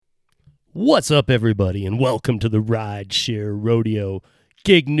What's up, everybody, and welcome to the Rideshare Rodeo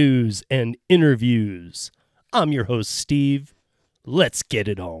Gig News and Interviews. I'm your host, Steve. Let's get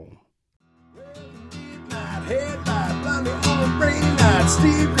it on. Headlight, blinding on a rainy night.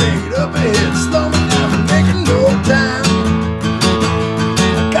 Steve laid up ahead, slowing down and making no time.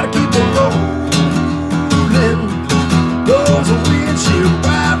 I gotta keep it rolling. Those windshield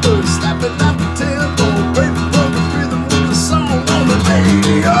wipers slapping out the tempo, breaking from the rhythm with the song on the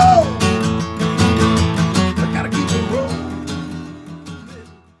radio. I gotta keep it rolling.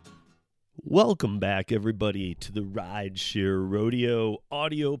 Welcome back, everybody, to the Rideshare Rodeo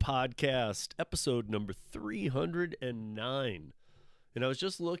audio podcast, episode number 309. And I was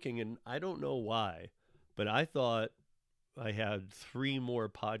just looking, and I don't know why, but I thought I had 3 more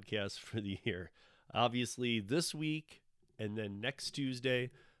podcasts for the year. Obviously, this week and then next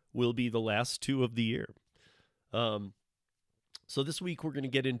Tuesday will be the last 2 of the year. So this week we're going to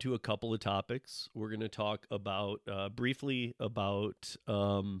get into a couple of topics. We're going to talk about briefly about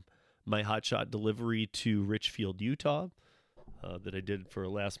my hotshot delivery to Richfield, Utah, that I did for a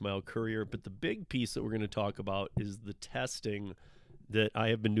last mile courier. But the big piece that we're going to talk about is the testing that I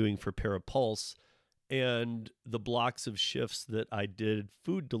have been doing for Parapulse and the blocks of shifts that I did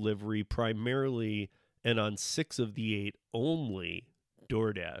food delivery primarily and on 6 of the 8 only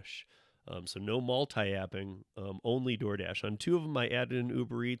Doordash. So no multi-apping, only Doordash. On 2 of them I added in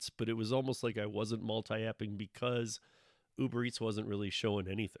Uber Eats, but it was almost like I wasn't multi-apping because Uber Eats wasn't really showing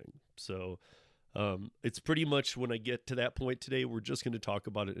anything. So it's pretty much when I get to that point today, we're just going to talk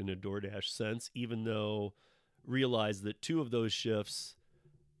about it in a Doordash sense, even though realize that 2 of those shifts,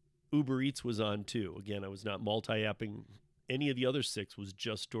 Uber Eats was on too. Again, I was not multi-apping. Any of the other 6 was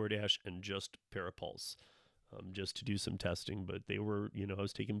just Doordash and just Parapulse, just to do some testing. But they were, I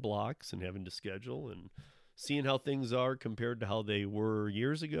was taking blocks and having to schedule and seeing how things are compared to how they were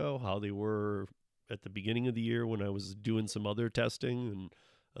years ago, how they were at the beginning of the year when I was doing some other testing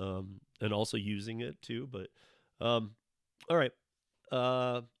and also using it too. But all right,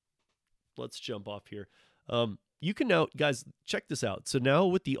 let's jump off here. You can now, guys, check this out. So now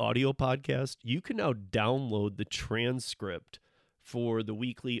with the audio podcast, you can now download the transcript for the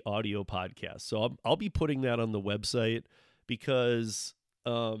weekly audio podcast. So I'll be putting that on the website because,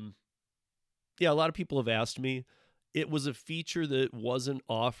 a lot of people have asked me. It was a feature that wasn't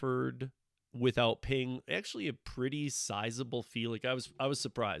offered without paying actually a pretty sizable fee. Like I was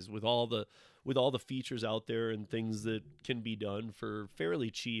surprised with all the features out there and things that can be done for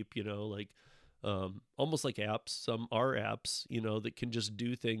fairly cheap, almost like apps. Some are apps, that can just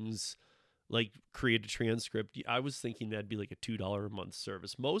do things like create a transcript. I was thinking that'd be like a $2 a month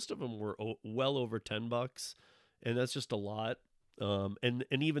service. Most of them were well over $10, and that's just a lot. And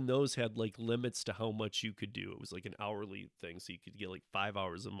even those had like limits to how much you could do. It was like an hourly thing, so you could get like 5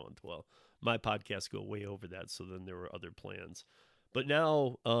 hours a month. Well, my podcasts go way over that, so then there were other plans. But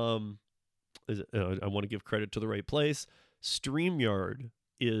now, I want to give credit to the right place. StreamYard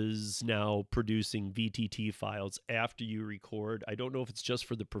is now producing VTT files after you record. I don't know if it's just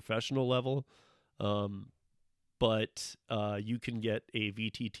for the professional level, but you can get a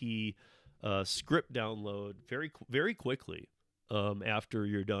VTT script download very, very quickly after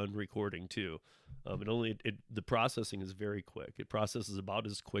you're done recording too. The processing is very quick. It processes about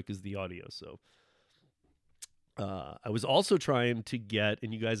as quick as the audio. So I was also trying to get,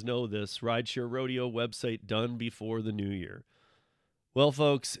 and you guys know this, Rideshare Rodeo website done before the new year. Well,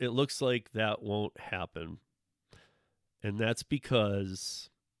 folks, it looks like that won't happen. And that's because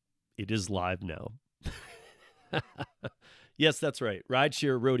it is live now. Yes, that's right.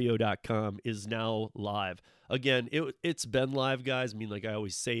 RideshareRodeo.com is now live. Again, it's been live, guys. I mean, like I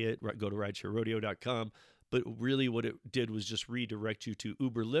always say it, go to RideshareRodeo.com. But really what it did was just redirect you to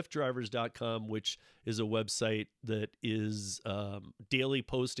UberLiftDrivers.com, which is a website that is daily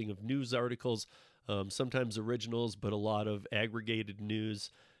posting of news articles, sometimes originals, but a lot of aggregated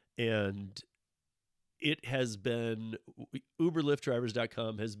news. And it has been,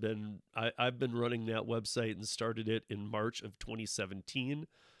 UberLiftDrivers.com has been, I've been running that website and started it in March of 2017,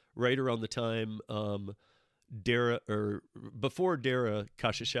 right around the time before Dara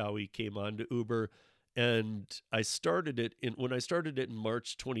Khosrowshahi came on to Uber. And I started it when I started it in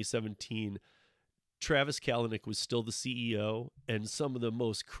March 2017, Travis Kalanick was still the CEO, and some of the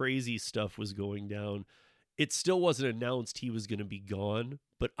most crazy stuff was going down. It still wasn't announced he was going to be gone,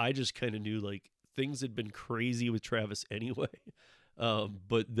 but I just kind of knew like things had been crazy with Travis anyway,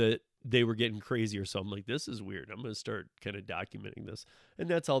 but that they were getting crazier. So I'm like, this is weird. I'm going to start kind of documenting this. And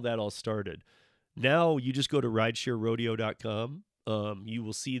that's how that all started. Now you just go to RideshareRodeo.com. You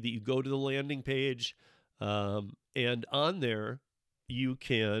will see that you go to the landing page, and on there you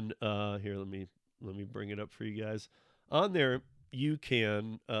can here. Let me bring it up for you guys. On there, you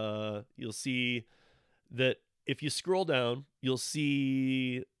can you'll see that if you scroll down, you'll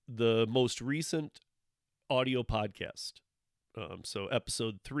see the most recent audio podcast. So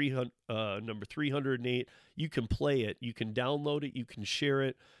episode 300, number 308, you can play it, you can download it, you can share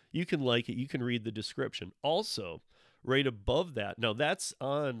it, you can like it, you can read the description. Also, right above that, now that's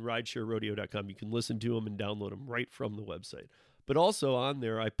on ridesharerodeo.com. You can listen to them and download them right from the website. But also on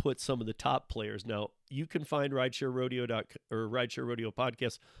there, I put some of the top players. Now, you can find Rideshare Rodeo or Rideshare Rodeo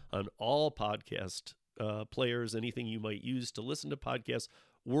podcast on all podcast players, anything you might use to listen to podcasts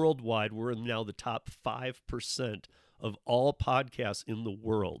worldwide. We're now the top 5% of all podcasts in the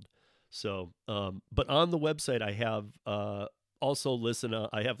world. So, but on the website, I have also listen on.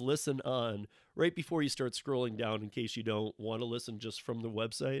 I have listen on right before you start scrolling down in case you don't want to listen just from the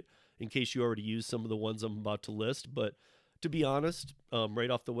website, in case you already use some of the ones I'm about to list. But to be honest, right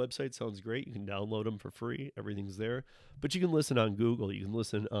off the website sounds great. You can download them for free. Everything's there. But you can listen on Google. You can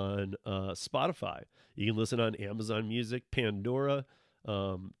listen on Spotify. You can listen on Amazon Music, Pandora,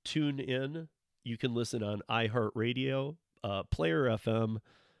 TuneIn. You can listen on iHeartRadio, Player FM.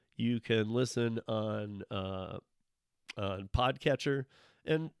 You can listen on Podcatcher,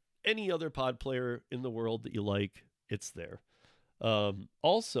 and any other pod player in the world that you like. It's there.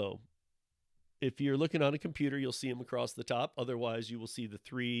 Also, if you're looking on a computer, you'll see them across the top. Otherwise, you will see the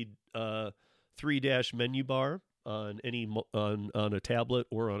three dash menu bar on a tablet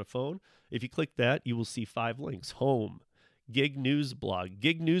or on a phone. If you click that, you will see 5 links: home, gig news blog.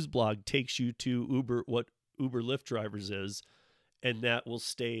 Gig news blog takes you to Uber, what Uber Lyft drivers is, and that will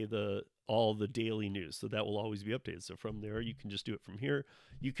stay all the daily news. So that will always be updated. So from there, you can just do it from here.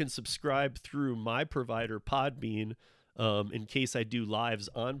 You can subscribe through my provider, Podbean, in case I do lives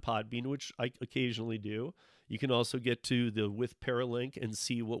on Podbean, which I occasionally do. You can also get to the With Para link and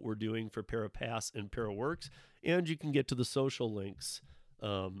see what we're doing for ParaPass and ParaWorks, and you can get to the social links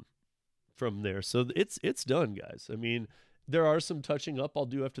from there. So it's done, guys. I mean, there are some touching up I'll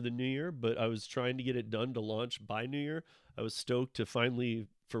do after the new year, but I was trying to get it done to launch by New Year. I was stoked to finally,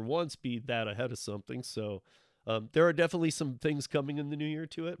 for once, be that ahead of something. So there are definitely some things coming in the new year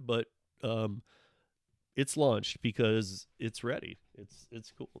to it, but it's launched because it's ready.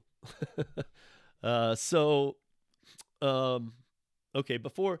 It's cool. Okay,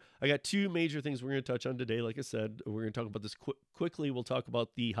 before I got 2 major things we're going to touch on today. Like I said, we're going to talk about this quickly. We'll talk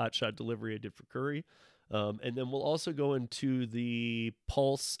about the hotshot delivery I did for Curry. And then we'll also go into the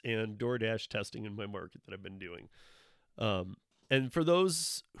Pulse and Doordash testing in my market that I've been doing. And for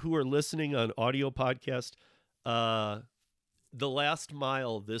those who are listening on audio podcast, the last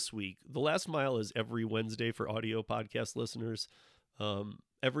mile this week, the last mile is every Wednesday for audio podcast listeners.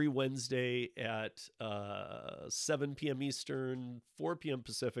 Every Wednesday at 7 p.m. Eastern, 4 p.m.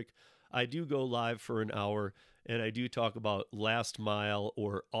 Pacific, I do go live for an hour, and I do talk about last mile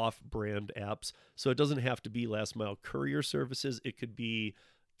or off-brand apps. So it doesn't have to be last mile courier services. It could be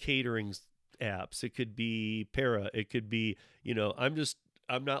catering apps. It could be Para. It could be, I'm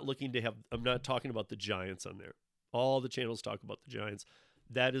not talking about the giants on there. All the channels talk about the giants.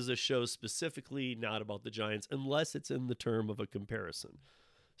 That is a show specifically not about the giants, unless it's in the term of a comparison.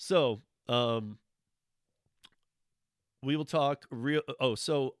 So, we will talk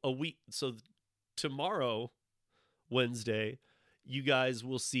tomorrow, Wednesday, you guys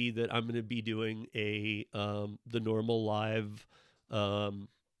will see that I'm going to be doing the normal live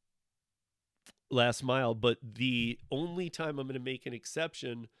last mile, but the only time I'm going to make an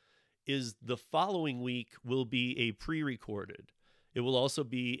exception is the following week will be a pre-recorded. It will also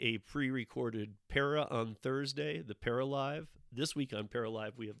be a pre-recorded Para on Thursday, the Para Live. This week on Para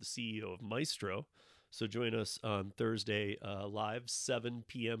Live, we have the CEO of Maestro. So join us on Thursday live, 7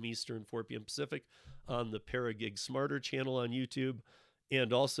 p.m. Eastern, 4 p.m. Pacific, on the Paragig Smarter channel on YouTube,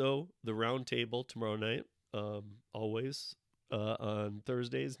 and also the Roundtable tomorrow night, always on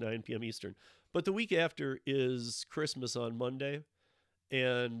Thursdays, 9 p.m. Eastern. But the week after is Christmas on Monday,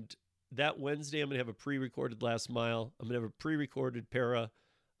 and that Wednesday I'm going to have a pre-recorded Last Mile. I'm going to have a pre-recorded Para,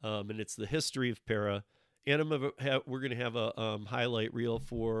 and it's the history of Para. And we're going to have a highlight reel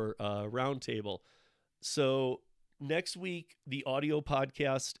for Roundtable. So next week, the audio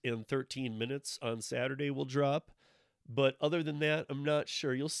podcast in 13 minutes on Saturday will drop. But other than that, I'm not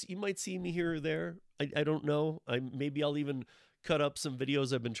sure. You might see me here or there. I don't know. Maybe I'll even cut up some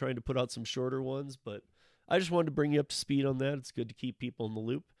videos. I've been trying to put out some shorter ones, but I just wanted to bring you up to speed on that. It's good to keep people in the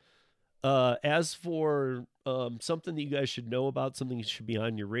loop. As for something that you guys should know about, something that should be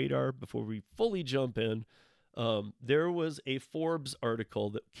on your radar before we fully jump in, there was a Forbes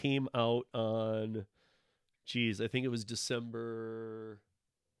article that came out on geez, I think it was December.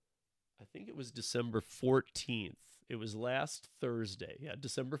 I think it was December 14th. It was last Thursday. Yeah,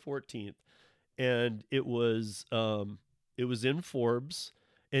 December 14th. And it was in Forbes,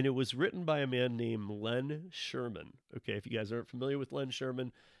 and it was written by a man named Len Sherman. Okay, if you guys aren't familiar with Len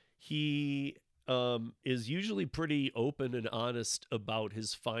Sherman, he is usually pretty open and honest about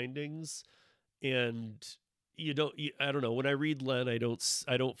his findings, and I don't know, when I read Len, I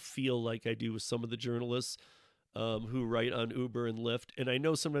don't feel like I do with some of the journalists who write on Uber and Lyft. And I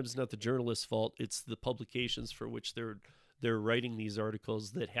know sometimes it's not the journalist's fault; it's the publications for which they're writing these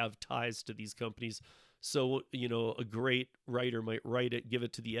articles that have ties to these companies. So a great writer might write it, give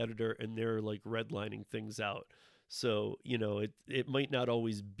it to the editor, and they're like redlining things out. So it might not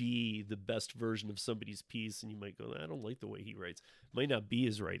always be the best version of somebody's piece, and you might go, I don't like the way he writes. It might not be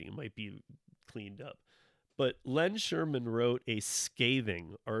his writing; it might be cleaned up. But Len Sherman wrote a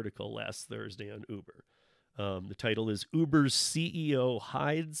scathing article last Thursday on Uber. The title is Uber's CEO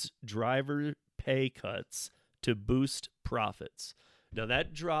Hides Driver Pay Cuts to Boost Profits. Now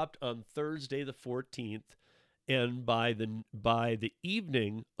that dropped on Thursday the 14th, and by the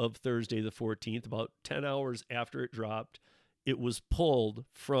evening of Thursday the 14th, about 10 hours after it dropped, it was pulled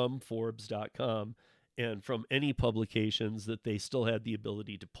from Forbes.com and from any publications that they still had the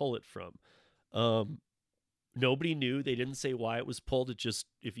ability to pull it from. Nobody knew. They didn't say why it was pulled. It just,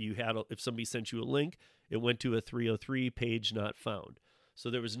 if somebody sent you a link, it went to a 303 page not found. So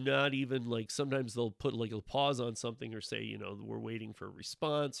there was not even like, sometimes they'll put like a pause on something or say, we're waiting for a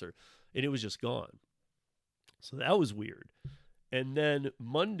response, and it was just gone. So that was weird. And then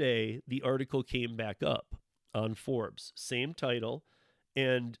Monday, the article came back up on Forbes, same title.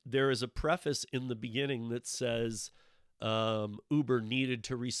 And there is a preface in the beginning that says Uber needed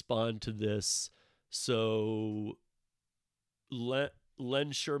to respond to this. So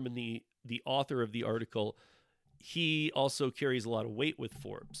Len Sherman, the author of the article, he also carries a lot of weight with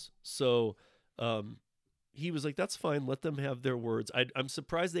Forbes. So he was like, that's fine. Let them have their words. I'm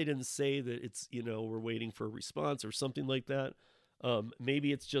surprised they didn't say that it's, we're waiting for a response or something like that.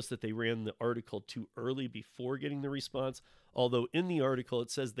 Maybe it's just that they ran the article too early before getting the response. Although in the article,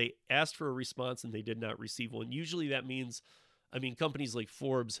 it says they asked for a response and they did not receive one. Usually that means, companies like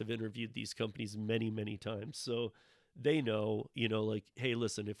Forbes have interviewed these companies many, many times. So they know, like, hey,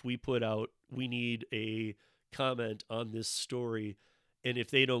 listen, if we need a comment on this story, and if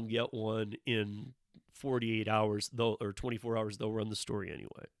they don't get one in 48 hours, or 24 hours, they'll run the story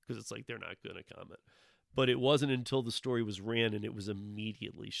anyway, because it's like they're not going to comment. But it wasn't until the story was ran and it was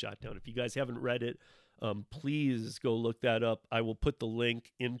immediately shot down. If you guys haven't read it, please go look that up. I will put the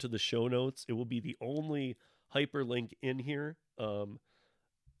link into the show notes. It will be the only hyperlink in here.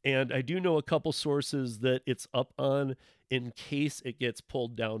 And I do know a couple sources that it's up on in case it gets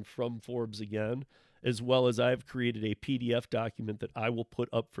pulled down from Forbes again, as well as I've created a PDF document that I will put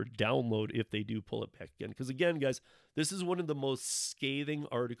up for download if they do pull it back again. Because again, guys, this is one of the most scathing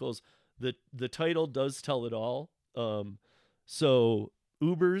articles. The title does tell it all. So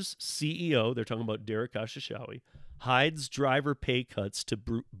Uber's CEO, they're talking about Derek Khosrowshahi, hides driver pay cuts to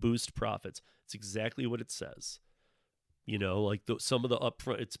boost profits. It's exactly what it says. Like some of the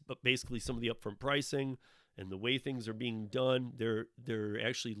upfront, it's basically some of the upfront pricing and the way things are being done. They're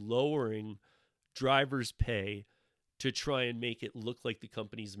actually lowering drivers' pay to try and make it look like the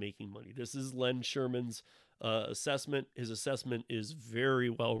company's making money. This is Len Sherman's assessment. His assessment is very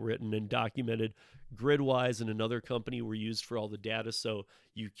well written and documented. Gridwise and another company were used for all the data, so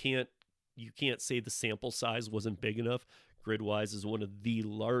you can't say the sample size wasn't big enough. Gridwise is one of the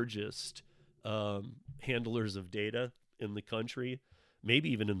largest handlers of data in the country,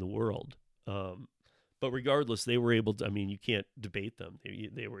 maybe even in the world. But regardless, they were able to, you can't debate them.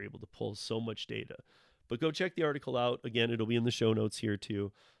 They were able to pull so much data. But go check the article out. Again, it'll be in the show notes here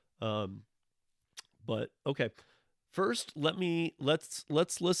too. But okay. First,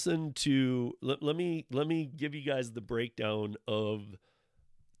 let's listen to let me give you guys the breakdown of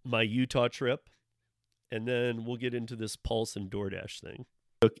my Utah trip, and then we'll get into this Pulse and Doordash thing.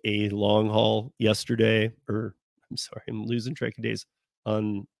 Took a long haul yesterday, or I'm sorry, I'm losing track of days.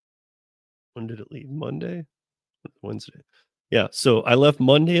 On when did it leave? Monday? Wednesday. Yeah, so I left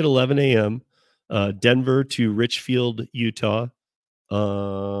Monday at 11 a.m. Denver to Richfield, Utah.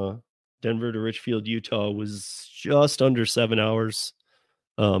 Denver to Richfield, Utah was just under 7 hours.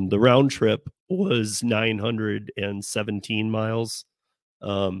 The round trip was 917 miles.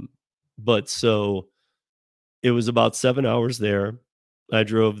 But so it was about 7 hours there. I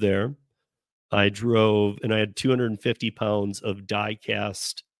drove there. And I had 250 pounds of die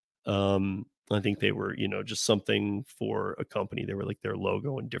cast. I think they were, just something for a company. They were like their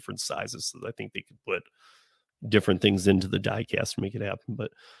logo in different sizes. So I think they could put different things into the die cast to make it happen.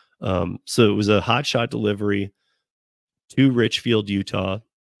 But so it was a hot shot delivery to Richfield, Utah,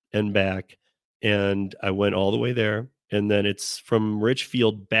 and back, and I went all the way there. And then it's from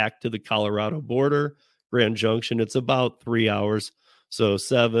Richfield back to the Colorado border, Grand Junction. It's about 3 hours. So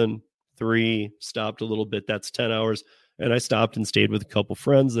 7, 3, stopped a little bit. That's 10 hours. And I stopped and stayed with a couple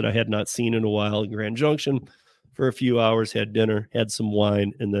friends that I had not seen in a while in Grand Junction for a few hours, had dinner, had some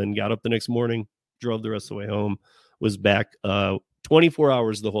wine, and then got up the next morning, drove the rest of the way home, was back 24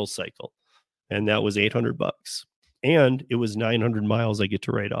 hours the whole cycle. And that was $800. And it was 900 miles I get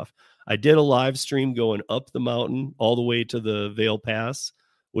to write off. I did a live stream going up the mountain all the way to the Vail Pass,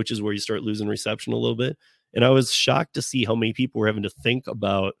 which is where you start losing reception a little bit. And I was shocked to see how many people were having to think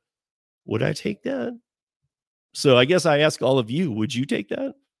about, would I take that? So I guess I ask all of you, would you take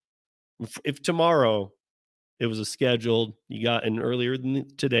that? If tomorrow it was a scheduled, you got in earlier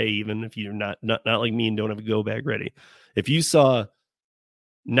than today, even if you're not like me and don't have a go bag ready. If you saw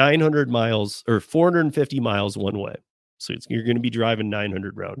 900 miles or 450 miles one way, so you're going to be driving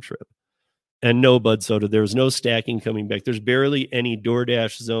 900 round trip, and no bud soda, there's no stacking coming back, there's barely any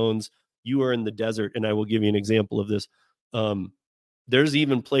DoorDash zones, you are in the desert. And I will give you an example of this. There's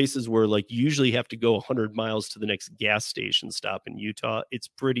even places where like you usually have to go 100 miles to the next gas station stop in Utah. It's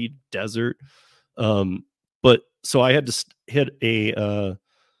pretty desert. But so I had to hit a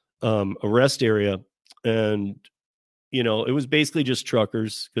rest area, and it was basically just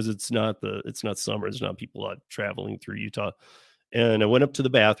truckers because it's not summer. There's not people out traveling through Utah. And I went up to the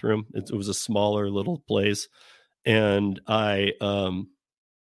bathroom. It was a smaller little place, and I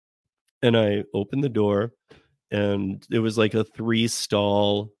opened the door, and it was like a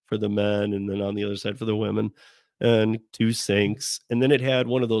 3-stall for the men, and then on the other side for the women, and 2 sinks. And then it had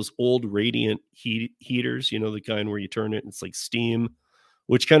one of those old radiant heaters, the kind where you turn it and it's like steam,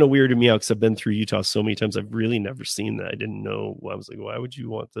 which kind of weirded me out because I've been through Utah so many times. I've really never seen that. I didn't know. I was like, why would you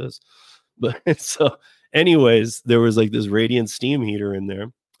want this? But so anyways, there was like this radiant steam heater in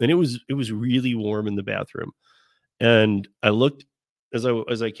there, and it was really warm in the bathroom. And I looked as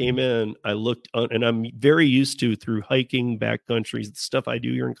I came in, I looked, and I'm very used to, through hiking, backcountry, the stuff I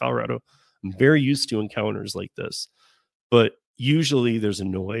do here in Colorado, I'm very used to encounters like this. But usually there's a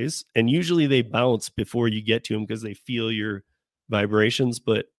noise, and usually they bounce before you get to them because they feel your vibrations.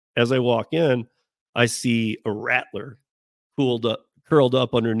 But as I walk in, I see a rattler curled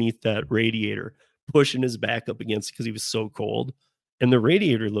up underneath that radiator, pushing his back up against it because he was so cold. And the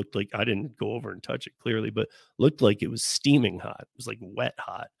radiator looked like, I didn't go over and touch it clearly, but looked like it was steaming hot. It was like wet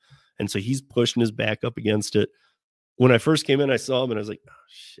hot. And so he's pushing his back up against it. When I first came in, I saw him and I was like, oh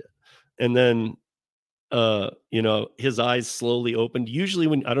shit. And then his eyes slowly opened. Usually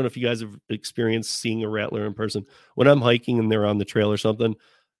when, I don't know if you guys have experienced seeing a rattler in person, when I'm hiking and they're on the trail or something,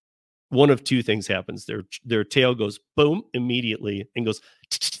 one of 2 things happens. Their tail goes boom immediately and goes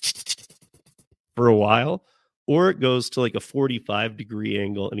for a while, or it goes to like a 45-degree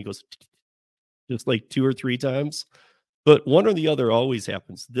angle and he goes just like 2 or 3 times. But one or the other always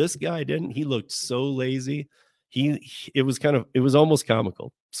happens. This guy didn't. He looked so lazy. It was almost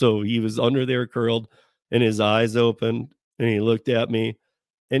comical. So he was under there curled and his eyes open, and he looked at me,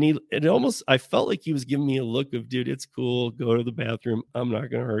 and I felt like he was giving me a look of, dude, it's cool. Go to the bathroom. I'm not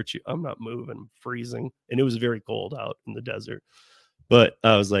going to hurt you. I'm not moving. I'm freezing. And it was very cold out in the desert. But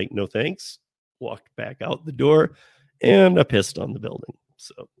I was like, no, thanks. Walked back out the door, and I pissed on the building.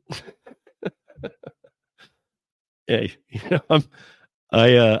 So hey,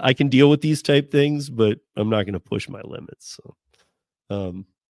 I can deal with these type things, but I'm not going to push my limits.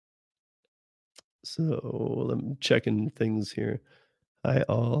 So I'm checking things here. I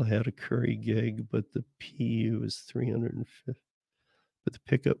all had a curry gig, but the PU was 350. But the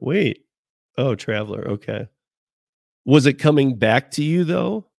pickup, wait. Oh, Traveler. Okay. Was it coming back to you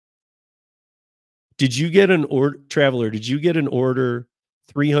though? Did you get an order, Traveler? Did you get an order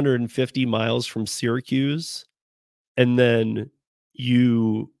 350 miles from Syracuse, and then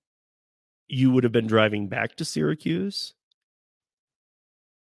you would have been driving back to Syracuse?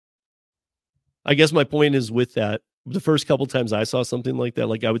 I guess my point is, with that, the first couple times I saw something like that,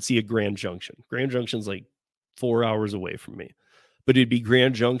 like I would see a Grand Junction. Grand Junction's like 4 hours away from me, but it'd be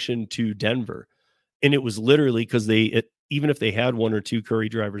Grand Junction to Denver. And it was literally because even if they had 1 or 2 curry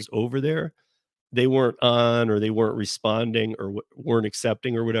drivers over there, they weren't on, or they weren't responding, or weren't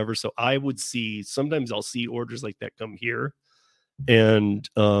accepting, or whatever. So I would sometimes I'll see orders like that come here. And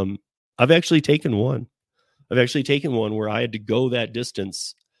I've actually taken one where I had to go that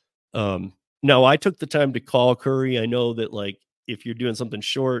distance. Now I took the time to call Curry. I know that, like, if you're doing something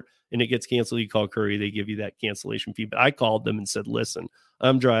short and it gets canceled, you call Curry, they give you that cancellation fee. But I called them and said, listen,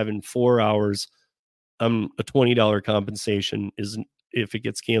 I'm driving 4 hours. a $20 compensation isn't, if it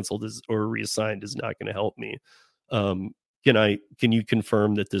gets canceled or reassigned, is not going to help me. Can you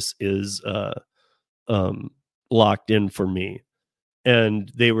confirm that this is locked in for me?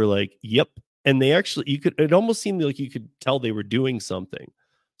 And they were like, yep. And they actually, it almost seemed like you could tell they were doing something.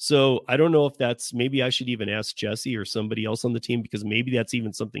 So I don't know if maybe I should even ask Jesse or somebody else on the team, because maybe that's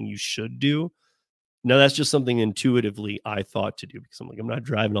even something you should do. Now, that's just something intuitively I thought to do, because I'm like, I'm not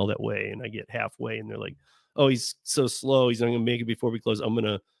driving all that way. And I get halfway and they're like, oh, he's so slow, he's not going to make it before we close. I'm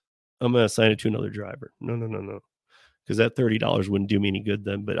going to assign it to another driver. No. Because that $30 wouldn't do me any good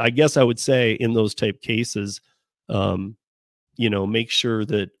then. But I guess I would say in those type cases, make sure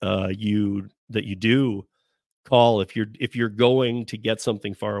that you do call if you're going to get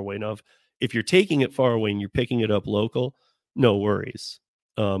something far away. Now, if you're taking it far away and you're picking it up local, no worries.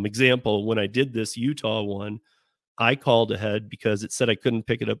 Example, when I did this Utah one, I called ahead because it said I couldn't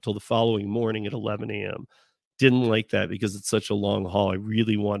pick it up till the following morning at 11 a.m. Didn't like that because it's such a long haul. I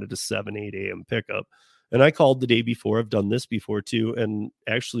really wanted a 8 a.m. pickup. And I called the day before. I've done this before too. And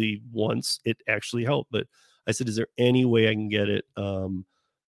actually once it actually helped. But I said, is there any way I can get it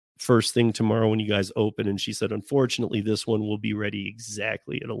first thing tomorrow when you guys open? And she said, unfortunately, this one will be ready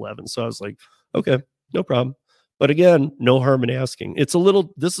exactly at 11. So I was like, okay, no problem. But again, no harm in asking. This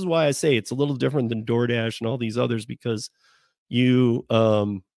is why I say it's a little different than DoorDash and all these others, because there's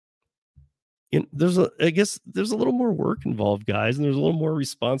a little more work involved, guys, and there's a little more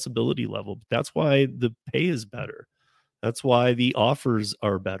responsibility level. But that's why the pay is better. That's why the offers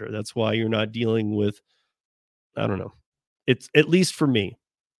are better. That's why you're not dealing with, I don't know. It's, at least for me,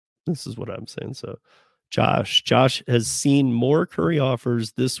 this is what I'm saying. So Josh has seen more curry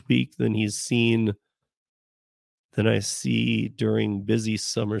offers this week than I see during busy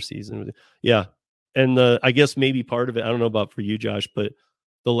summer season. Yeah. And I guess maybe part of it, I don't know about for you, Josh, but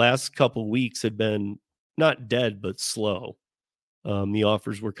the last couple weeks had been not dead, but slow. The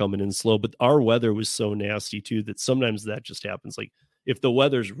offers were coming in slow, but our weather was so nasty too that sometimes that just happens. Like if the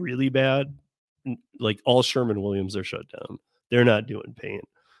weather's really bad, like all Sherman-Williams are shut down. They're not doing paint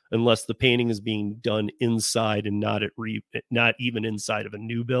unless the painting is being done inside and not even inside of a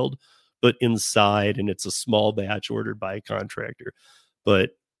new build, but inside, and it's a small batch ordered by a contractor.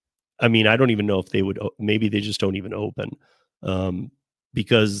 But I mean, I don't even know if maybe they just don't even open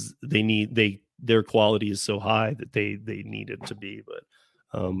because their quality is so high that they need it to be. But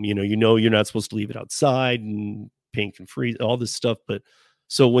you're not supposed to leave it outside and paint can freeze, all this stuff. But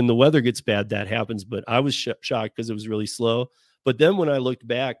so when the weather gets bad, that happens. But I was shocked because it was really slow. But then when I looked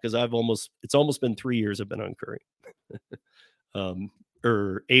back, because it's almost been 3 years I've been on curry.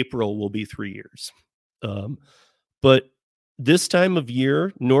 Or April will be 3 years. But this time of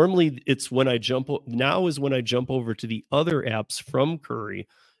year, normally it's when I jump over to the other apps from Curry,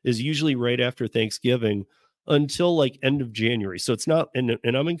 is usually right after Thanksgiving until like end of January. So it's not, and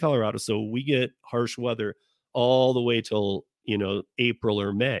I'm in Colorado, so we get harsh weather all the way till, April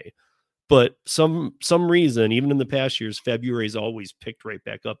or May. But some reason, even in the past years, February's always picked right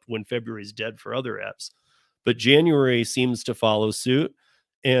back up when February's dead for other apps. But January seems to follow suit.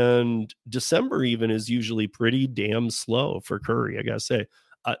 And December even is usually pretty damn slow for Curry, I gotta say.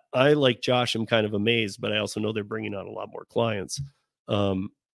 I like Josh, I'm kind of amazed, but I also know they're bringing on a lot more clients, and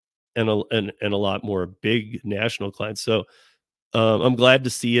a lot more big national clients. So I'm glad to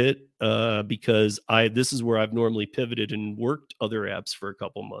see it because this is where I've normally pivoted and worked other apps for a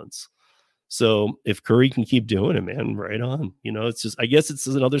couple months. So if Curry can keep doing it, man, right on. It's just, I guess it's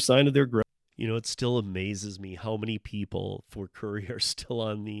another sign of their growth. It still amazes me how many people for Curry are still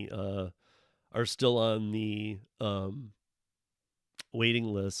on the waiting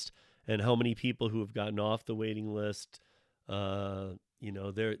list, and how many people who have gotten off the waiting list. They're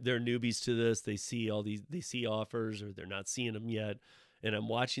newbies to this. They see offers, or they're not seeing them yet. And I'm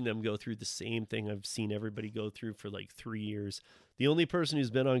watching them go through the same thing I've seen everybody go through for like 3 years. The only person who's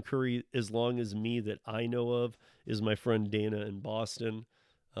been on Curry as long as me that I know of is my friend Dana in Boston.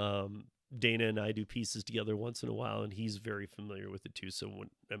 Dana and I do pieces together once in a while, and he's very familiar with it too. So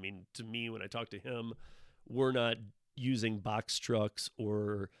to me, when I talk to him, we're not using box trucks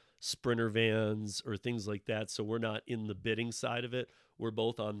or Sprinter vans or things like that. So we're not in the bidding side of it. We're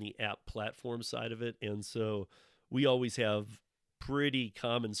both on the app platform side of it. And so we always have pretty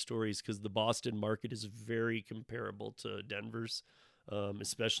common stories because the Boston market is very comparable to Denver's,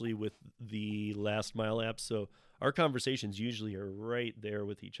 especially with the last mile app. So our conversations usually are right there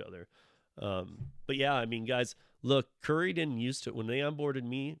with each other. But yeah, guys, look, Curry didn't used to, when they onboarded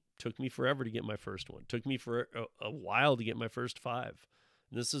me, took me forever to get my first one. Took me for a while to get my first 5.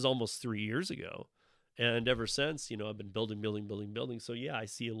 And this is almost 3 years ago. And ever since, I've been building. So yeah, I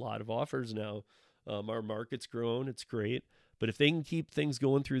see a lot of offers now. Our market's grown. It's great. But if they can keep things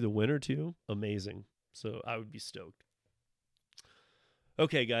going through the winter too, amazing. So I would be stoked.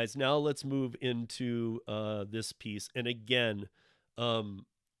 Okay, guys, now let's move into this piece. And again, I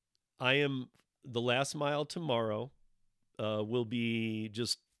am the last mile tomorrow will be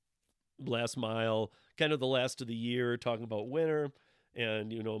just last mile, kind of the last of the year, talking about winter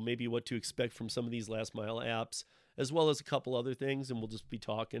and, maybe what to expect from some of these last mile apps, as well as a couple other things. And we'll just be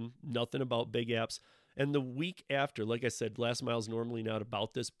talking nothing about big apps. And the week after, like I said, last mile is normally not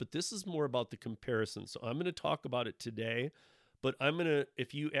about this, but this is more about the comparison. So I'm going to talk about it today, but I'm going to,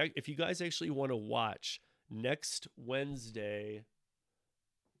 if you guys actually want to watch, next Wednesday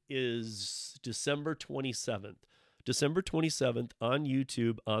is December 27th. December 27th on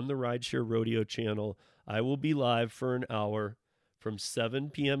YouTube on the Rideshare Rodeo channel. I will be live for an hour from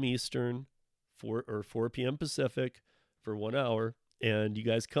 7 p.m. Eastern, 4 p.m. Pacific for 1 hour. And you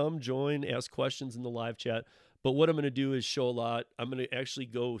guys come, join, ask questions in the live chat. But what I'm going to do is show a lot. I'm going to actually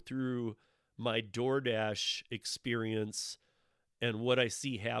go through my Doordash experience and what I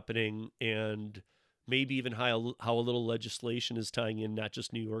see happening, and maybe even how a little legislation is tying in, not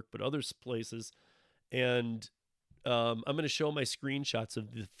just New York, but other places. And I'm going to show my screenshots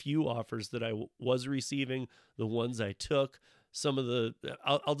of the few offers that I was receiving, the ones I took, some of the,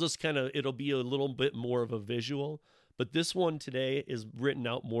 I'll just kind of, it'll be a little bit more of a visual, but this one today is written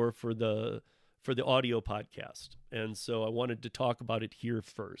out more for the audio podcast. And so I wanted to talk about it here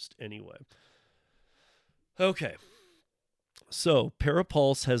first anyway. Okay. So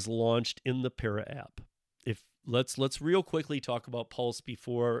Parapulse has launched in the Para app. Let's real quickly talk about Pulse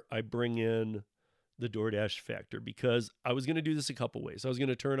before I bring in the Doordash factor, because I was going to do this a couple ways. I was going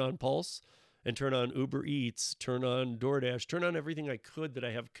to turn on Pulse and turn on Uber Eats, turn on Doordash, turn on everything I could that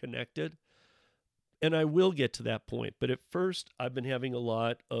I have connected. And I will get to that point. But at first, I've been having a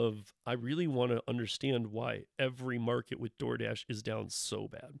lot of, I really want to understand why every market with Doordash is down so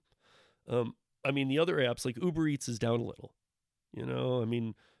bad. The other apps like Uber Eats is down a little.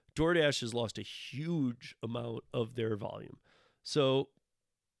 DoorDash has lost a huge amount of their volume. So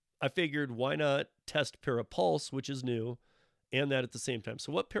I figured, why not test Parapulse, which is new, and that at the same time.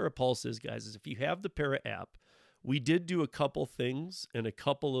 So what Parapulse is, guys, is if you have the Para app, we did do a couple things and a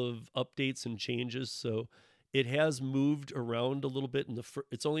couple of updates and changes. So it has moved around a little bit.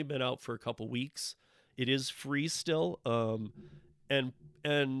 It's only been out for a couple weeks. It is free still, and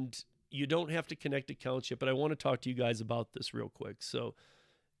you don't have to connect accounts yet. But I want to talk to you guys about this real quick. So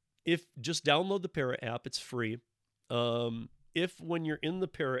if just download the Para app, it's free. If when you're in the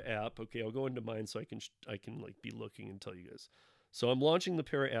Para app, okay, I'll go into mine so I can like be looking and tell you guys. So I'm launching the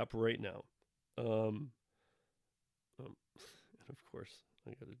Para app right now. And of course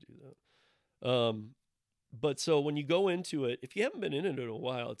I got to do that. But so when you go into it, if you haven't been in it in a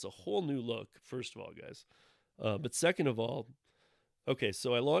while, it's a whole new look, first of all, guys. But second of all, okay,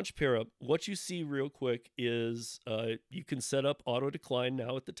 so I launched Para. What you see real quick is you can set up auto decline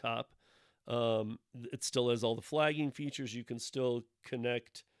now at the top. It still has all the flagging features. You can still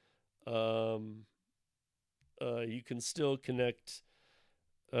connect. Hold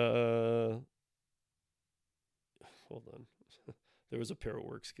on. There was a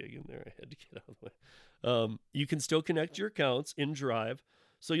Paraworks gig in there. I had to get out of the way. You can still connect your accounts in Drive.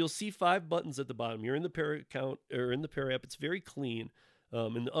 So you'll see 5 buttons at the bottom. You're in the Para account or in the Para app. It's very clean.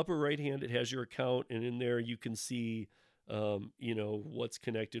 In the upper right hand, it has your account, and in there you can see what's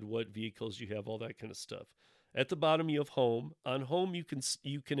connected, what vehicles you have, all that kind of stuff. At the bottom, you have home. On home, you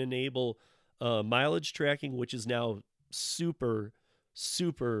can enable mileage tracking, which is now super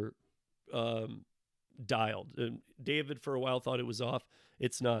dialed. David for a while thought it was off.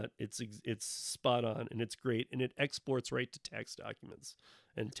 It's not. It's spot on, and it's great, and it exports right to tax documents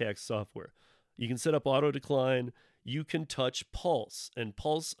and tax software. You can set up auto decline. You can touch Pulse, and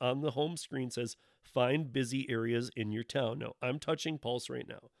Pulse on the home screen says find busy areas in your town. Now, I'm touching Pulse right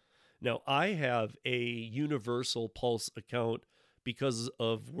now. Now, I have a universal Pulse account because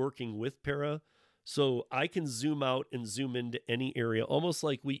of working with Para, so I can zoom out and zoom into any area, almost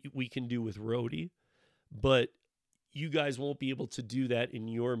like we can do with Roadie, but you guys won't be able to do that in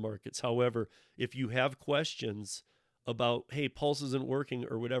your markets. However, if you have questions about, hey, Pulse isn't working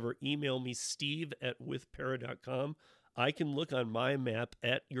or whatever, email me, steve@withpara.com. I can look on my map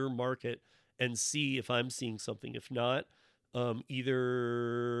at your market and see if I'm seeing something. If not,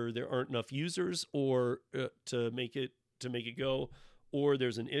 either there aren't enough users or to make it go, or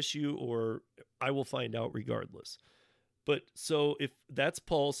there's an issue, or I will find out regardless. But so if that's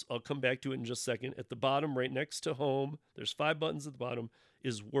Pulse, I'll come back to it in just a second. At the bottom, right next to home, there's 5 buttons at the bottom,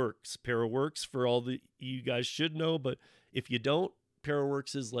 is Works. Para Works, for all the you guys should know, but if you don't,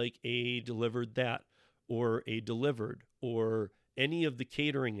 Paraworks is like a Delivered That or a Delivered or any of the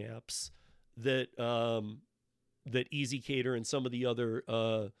catering apps that that Easy Cater and some of the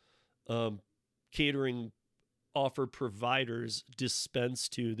other catering offer providers dispense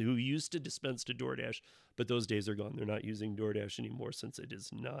to, who used to dispense to DoorDash, but those days are gone. They're not using DoorDash anymore since it is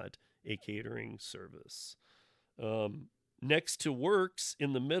not a catering service. Next to Works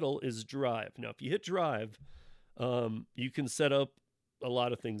in the middle is Drive. Now, if you hit Drive, you can set up a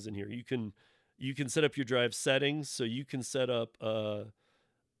lot of things in here. You can set up your Drive settings, so you can set up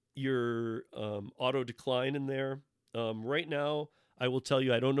your auto decline in there. Right now, I will tell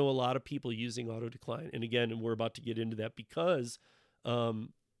you, I don't know a lot of people using auto decline. And again, we're about to get into that because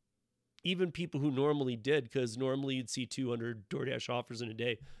even people who normally did, because normally you'd see 200 DoorDash offers in a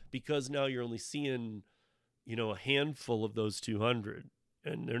day, because now you're only seeing, a handful of those 200.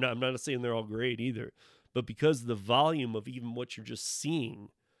 And I'm not saying they're all great either, but because the volume of even what you're just seeing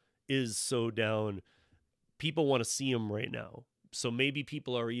is so down, people want to see them right now. So maybe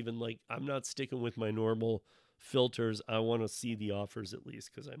people are even like, I'm not sticking with my normal filters. I want to see the offers at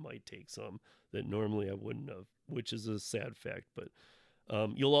least, because I might take some that normally I wouldn't have, which is a sad fact. But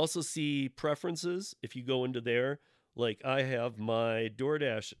you'll also see preferences if you go into there. Like I have my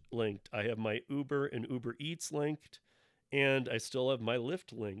DoorDash linked, I have my Uber and Uber Eats linked, and I still have my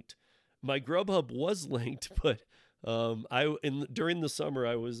Lyft linked. My Grubhub was linked, but during the summer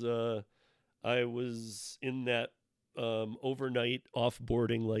I was in that overnight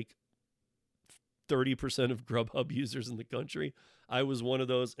offboarding, like 30% of Grubhub users in the country. I was one of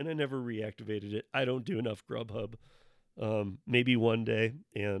those, and I never reactivated it. I don't do enough Grubhub. Maybe one day,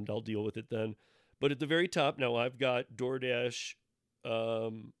 and I'll deal with it then. But at the very top now, I've got DoorDash,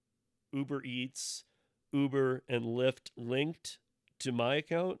 Uber Eats, Uber, and Lyft linked to my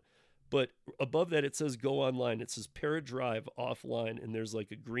account. But above that, it says go online. It says Paradrive offline, and there's like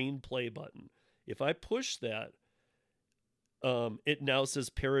a green play button. If I push that, it now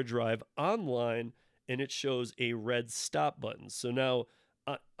says Paradrive online, and it shows a red stop button. So now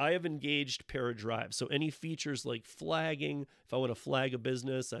I have engaged Paradrive. So any features like flagging, if I want to flag a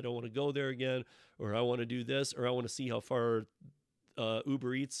business, I don't want to go there again, or I want to do this, or I want to see how far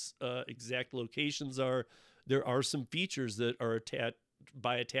Uber Eats exact locations are. There are some features that are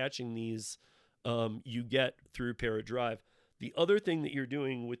by attaching these, you get through Paradrive. The other thing that you're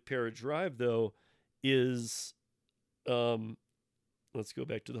doing with Paradrive, though, is let's go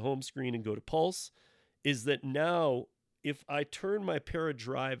back to the home screen and go to Pulse, is that now if I turn my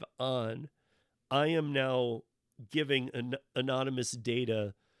Paradrive on, I am now giving anonymous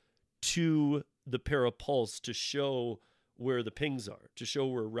data to the Parapulse to show where the pings are, to show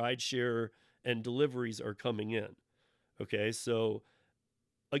where rideshare and deliveries are coming in. Okay, so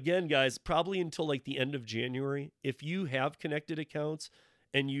again, guys, probably until like the end of January, if you have connected accounts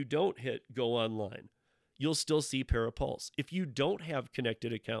and you don't hit go online, you'll still see Parapulse. If you don't have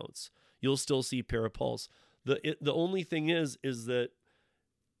connected accounts, you'll still see Parapulse. The only thing is that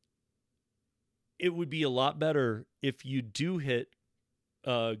it would be a lot better if you do hit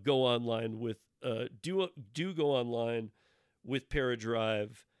go online with do go online with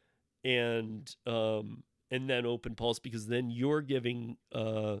Paradrive and then open Pulse, because then you're giving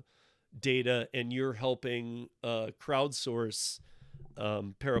data and you're helping crowdsource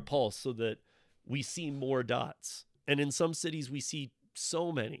Parapulse so that we see more dots. And in some cities we see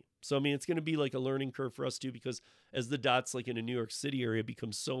so many. So, I mean, it's going to be like a learning curve for us too, because as the dots, like in a New York City area,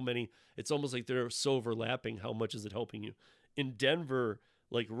 become so many, it's almost like they're so overlapping. How much is it helping you? In Denver,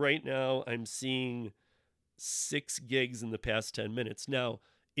 like right now, I'm seeing 6 gigs in the past 10 minutes. Now,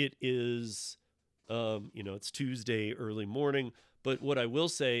 it is, it's Tuesday early morning. But what I will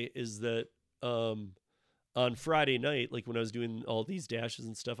say is that on Friday night, like when I was doing all these dashes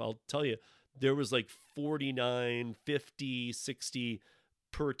and stuff, I'll tell you, there was like 49, 50, 60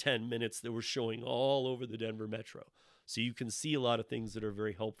 per 10 minutes that were showing all over the Denver metro. So you can see a lot of things that are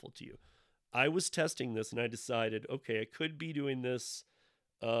very helpful to you. I was testing this and I decided, okay, I could be doing this.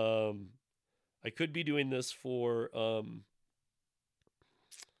 For, let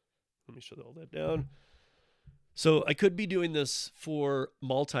me shut all that down. So I could be doing this for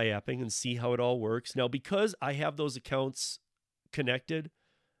multi-apping and see how it all works. Now, because I have those accounts connected,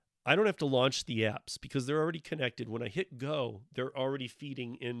 I don't have to launch the apps because they're already connected. When I hit go, they're already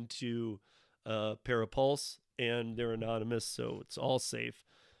feeding into Parapulse and they're anonymous, so it's all safe.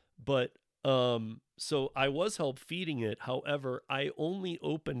 But so I was help feeding it. However, I only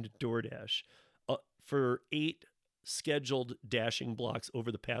opened DoorDash for 8 scheduled dashing blocks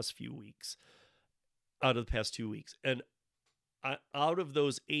over the past few weeks, out of the past 2 weeks. And out of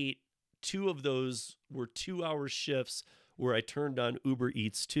those 8, 2 of those were 2-hour shifts where I turned on Uber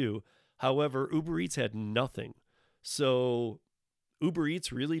Eats too. However, Uber Eats had nothing. So Uber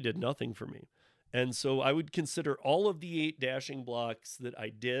Eats really did nothing for me. And so I would consider all of the 8 dashing blocks that I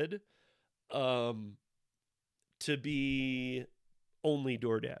did to be only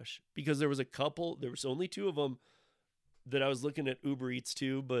DoorDash, because there was only 2 of them that I was looking at Uber Eats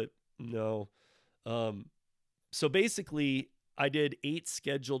too, but no. So basically, I did 8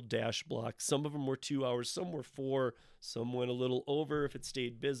 scheduled dash blocks. Some of them were 2 hours, some were 4, some went a little over if it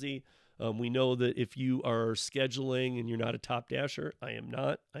stayed busy. We know that if you are scheduling and you're not a top dasher, I am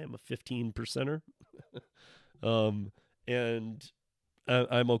not. I am a 15 percenter. And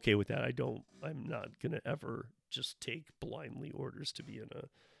I'm okay with that. I'm not going to ever just take blindly orders to be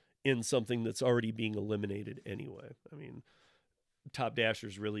in something that's already being eliminated anyway. I mean, top dasher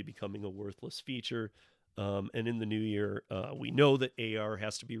is really becoming a worthless feature. And in the new year, we know that AR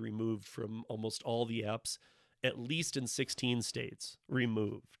has to be removed from almost all the apps, at least in 16 states,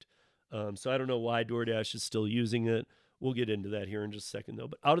 removed. So I don't know why DoorDash is still using it. We'll get into that here in just a second, though.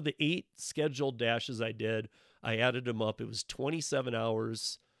 But out of the 8 scheduled dashes I did, I added them up. It was 27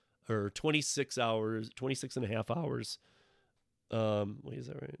 hours or 26 hours, 26 and a half hours. Wait, is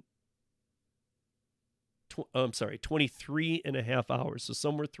that right? I'm sorry, 23 and a half hours. So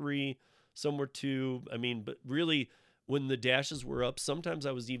some were 3, some were 2. I mean, but really, when the dashes were up, sometimes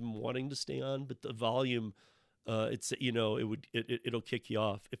I was even wanting to stay on, but the volume, it'll kick you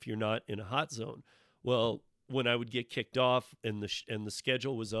off if you're not in a hot zone. Well, when I would get kicked off and the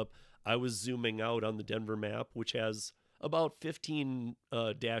schedule was up, I was zooming out on the Denver map, which has about 15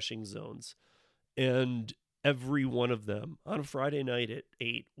 dashing zones, and every one of them on a Friday night at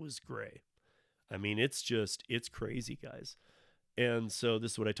 8 was gray. I mean, it's crazy, guys. And so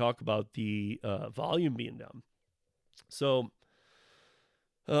this is what I talk about, the volume being down. So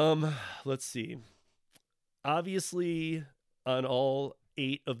let's see. Obviously, on all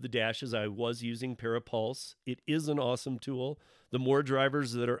 8 of the dashes, I was using Parapulse. It is an awesome tool. The more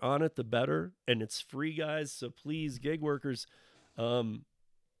drivers that are on it, the better. And it's free, guys. So please, gig workers, engage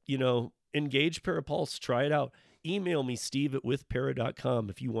Parapulse. Try it out. Email me, steve@withpara.com,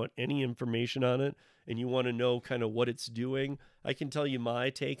 if you want any information on it and you want to know kind of what it's doing. I can tell you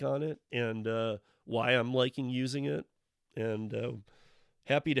my take on it and why I'm liking using it, and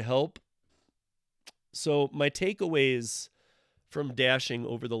happy to help. So my takeaways from dashing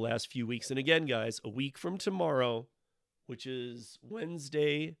over the last few weeks, and again, guys, a week from tomorrow, which is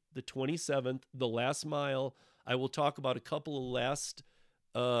Wednesday, the 27th, the last mile, I will talk about a couple of last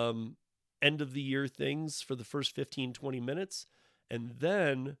end of the year things for the first 15, 20 minutes. And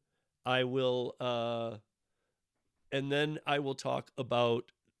then I will talk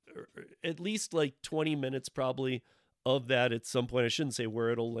about at least like 20 minutes probably of that at some point. I shouldn't say where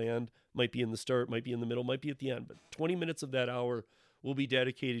it'll land. Might be in the start, might be in the middle, might be at the end, but 20 minutes of that hour will be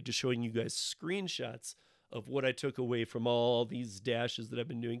dedicated to showing you guys screenshots of what I took away from all these dashes that I've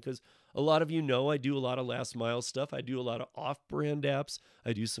been doing. Because a lot of you know I do a lot of last mile stuff. I do a lot of off-brand apps.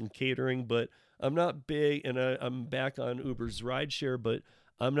 I do some catering, but I'm not big, and I'm back on Uber's rideshare, but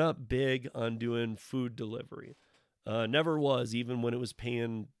I'm not big on doing food delivery. Never was, even when it was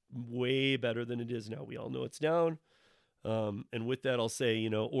paying way better than it is now. We all know it's down. And with that, I'll say,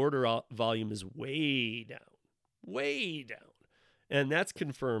 order volume is way down. And that's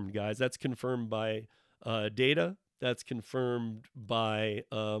confirmed, guys. That's confirmed by data. That's confirmed by,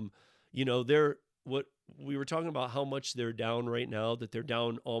 what we were talking about, how much they're down right now, that they're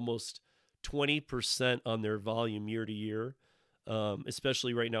down almost 20% on their volume year to year,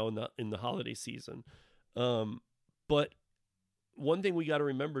 especially right now in the holiday season. But one thing we got to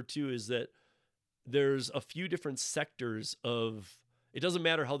remember too is that there's a few different sectors of, it doesn't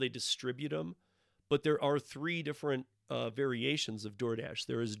matter how they distribute them, but there are 3 different variations of DoorDash.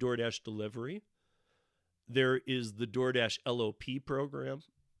 There is DoorDash delivery, there is the DoorDash LOP program,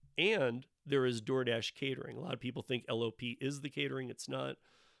 and there is DoorDash catering. A lot of people think LOP is the catering. It's not.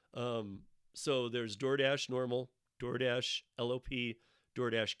 So there's DoorDash normal, DoorDash LOP,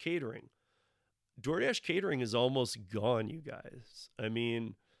 DoorDash catering. DoorDash catering is almost gone, you guys. I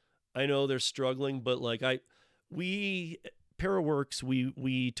mean, I know they're struggling, but Paraworks,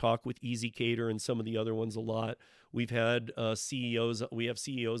 we talk with Easy Cater and some of the other ones a lot. We've had CEOs. We have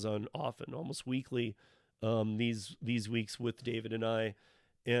CEOs on often, almost weekly, these weeks with David and I,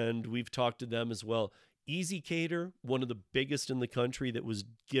 and we've talked to them as well. Easy Cater, one of the biggest in the country that was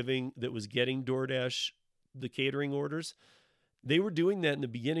getting DoorDash the catering orders. They were doing that in the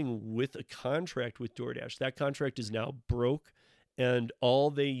beginning with a contract with DoorDash. That contract is now broke, and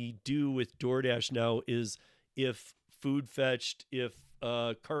all they do with DoorDash now is if Food Fetched, if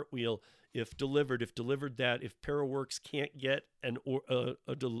Cartwheel, if delivered that, if Paraworks can't get a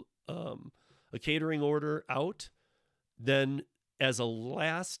catering order out, then as a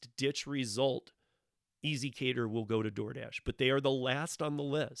last ditch result, Easy Cater will go to DoorDash. But they are the last on the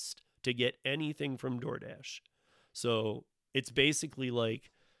list to get anything from DoorDash. So it's basically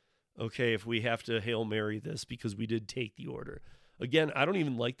like, okay, if we have to Hail Mary this because we did take the order. Again, I don't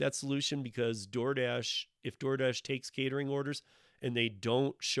even like that solution because DoorDash, if DoorDash takes catering orders and they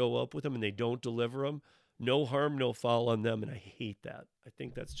don't show up with them and they don't deliver them, no harm, no foul on them. And I hate that. I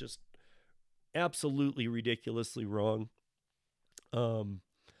think that's just absolutely ridiculously wrong.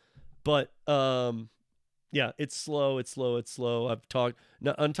 Yeah, it's slow. I've talked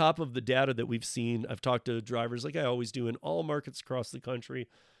now, on top of the data that we've seen, I've talked to drivers like I always do in all markets across the country.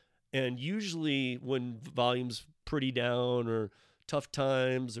 And usually when volume's pretty down or tough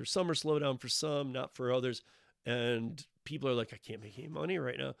times or some are slow down for some, not for others, and people are like, I can't make any money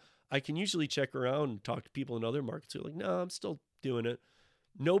right now, I can usually check around and talk to people in other markets who are like, no, I'm still doing it.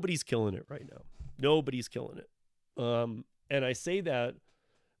 Nobody's killing it right now. Nobody's killing it. And I say that,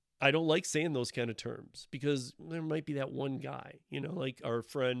 I don't like saying those kind of terms because there might be that one guy, like our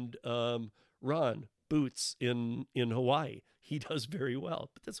friend Ron Boots in Hawaii. He does very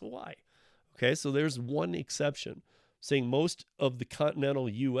well, but that's Hawaii. Okay, so there's one exception, saying most of the continental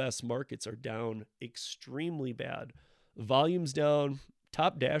U.S. markets are down extremely bad. Volume's down.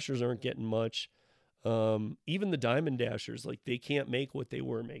 Top dashers aren't getting much. Even the diamond dashers, like they can't make what they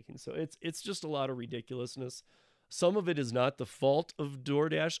were making. So it's just a lot of ridiculousness. Some of it is not the fault of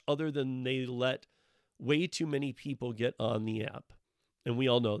DoorDash other than they let way too many people get on the app. And we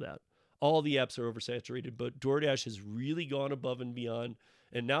all know that. All the apps are oversaturated, but DoorDash has really gone above and beyond.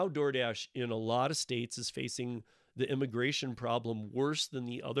 And now DoorDash in a lot of states is facing the immigration problem worse than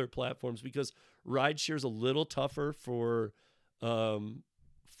the other platforms because rideshare is a little tougher for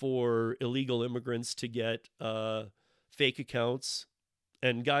illegal immigrants to get fake accounts.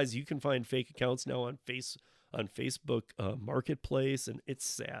 And guys, you can find fake accounts now on Facebook Marketplace, and it's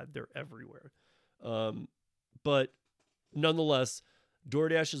sad. They're everywhere. But nonetheless,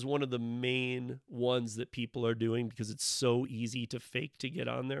 DoorDash is one of the main ones that people are doing because it's so easy to fake to get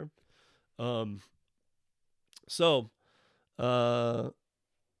on there.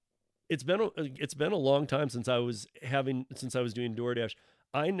 It's been a long time since I was doing DoorDash.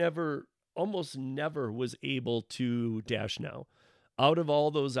 I almost never was able to dash now. Out of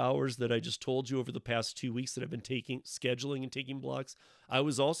all those hours that I just told you over the past 2 weeks that I've been scheduling and taking blocks, I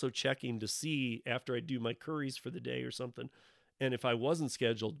was also checking to see after I do my curries for the day or something. And if I wasn't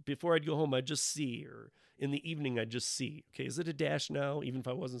scheduled, before I'd go home, I'd just see, or in the evening, I'd just see, okay, is it a dash now, even if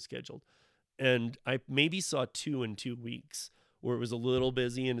I wasn't scheduled? And I maybe saw 2 in 2 weeks where it was a little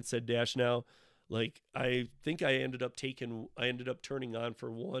busy and it said dash now. Like, I think I ended up turning on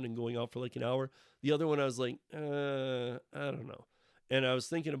for one and going out for like an hour. The other one, I was like, I don't know. And I was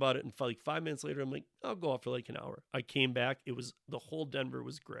thinking about it, and like 5 minutes later, I'm like, I'll go out for like an hour. I came back. The whole Denver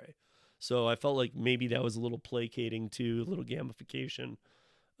was gray. So I felt like maybe that was a little placating to a little gamification.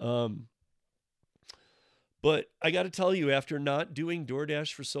 But I got to tell you, after not doing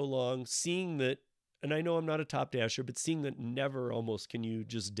DoorDash for so long, seeing that, and I know I'm not a top dasher, but seeing that never almost can you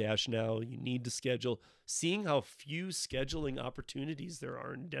just dash now, you need to schedule, seeing how few scheduling opportunities there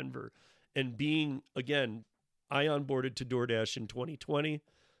are in Denver, and being, again, I onboarded to DoorDash in 2020,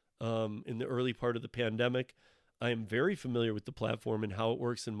 in the early part of the pandemic. I am very familiar with the platform and how it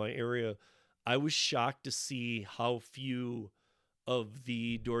works in my area. I was shocked to see how few of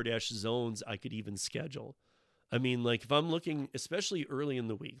the DoorDash zones I could even schedule. I mean, like if I'm looking, especially early in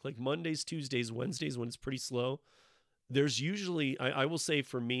the week, like Mondays, Tuesdays, Wednesdays, when it's pretty slow, there's usually, I will say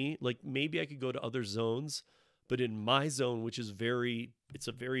for me, like maybe I could go to other zones, but in my zone, which is it's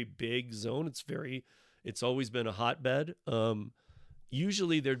a very big zone. It's always been a hotbed.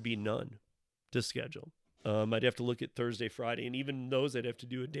 Usually there'd be none to schedule. I'd have to look at Thursday, Friday, and even those I'd have to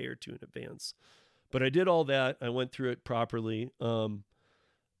do a day or two in advance. But I did all that. I went through it properly.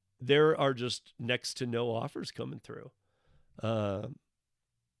 There are just next to no offers coming through.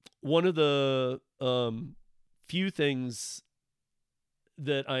 One of the few things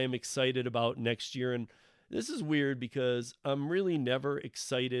that I am excited about next year, and this is weird because I'm really never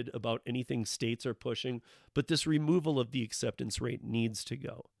excited about anything states are pushing, but this removal of the acceptance rate needs to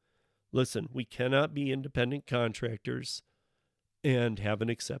go. Listen, we cannot be independent contractors and have an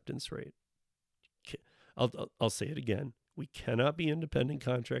acceptance rate. I'll say it again. We cannot be independent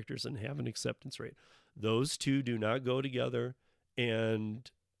contractors and have an acceptance rate. Those two do not go together. And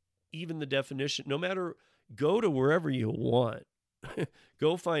even the definition, no matter, go to wherever you want.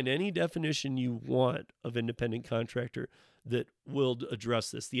 Go find any definition you want of independent contractor that will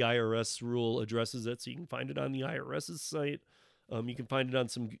address this. The IRS rule addresses it, so you can find it on the IRS's site. You can find it on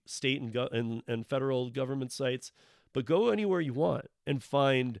some state and federal government sites. But go anywhere you want and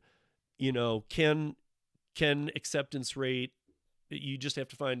find, can acceptance rate. You just have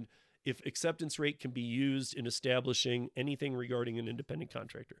to find if acceptance rate can be used in establishing anything regarding an independent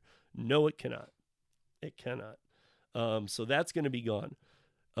contractor. No, it cannot. It cannot. So that's going to be gone.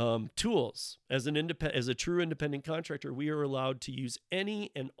 Tools. As a true independent contractor, we are allowed to use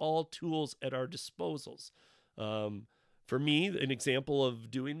any and all tools at our disposals. For me, an example of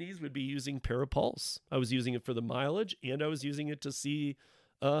doing these would be using Parapulse. I was using it for the mileage, and I was using it to see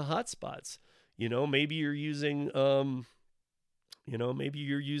hotspots. Maybe you're using, maybe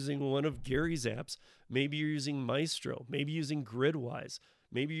you're using one of Gary's apps. Maybe you're using Maestro. Maybe using Gridwise.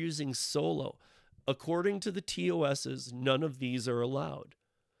 Maybe you're using Solo. According to the TOSs, none of these are allowed.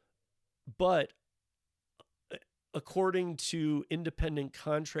 But according to independent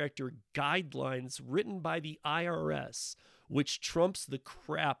contractor guidelines written by the IRS, which trumps the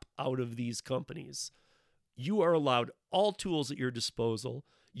crap out of these companies, you are allowed all tools at your disposal.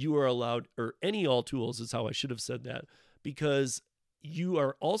 You are allowed, or any all tools is how I should have said that, because you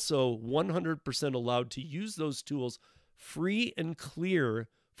are also 100% allowed to use those tools free and clear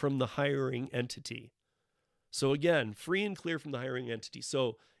from the hiring entity. So again, free and clear from the hiring entity.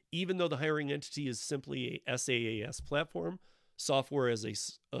 So even though the hiring entity is simply a SaaS platform, software as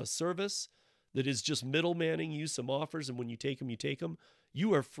a service that is just middlemanning you some offers, and when you take them,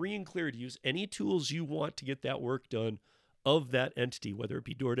 you are free and clear to use any tools you want to get that work done of that entity, whether it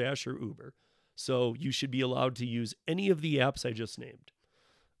be DoorDash or Uber. So you should be allowed to use any of the apps I just named.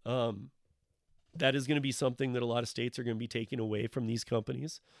 That is going to be something that a lot of states are going to be taking away from these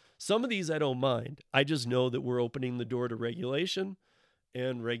companies. Some of these I don't mind. I just know that we're opening the door to regulation.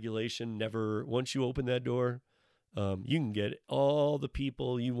 And regulation never, once you open that door, you can get all the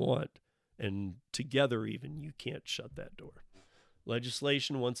people you want. And together even, you can't shut that door.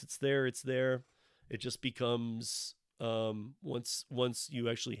 Legislation, once it's there, it's there. It just becomes, once you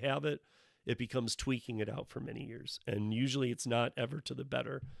actually have it, it becomes tweaking it out for many years. And usually it's not ever to the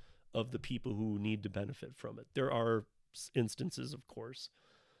better of the people who need to benefit from it. There are instances, of course.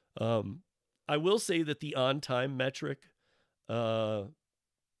 I will say that the on-time metric,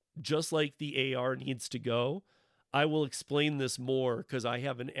 just like the AR needs to go, I will explain this more because I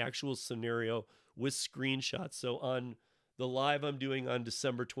have an actual scenario with screenshots. So on the live I'm doing on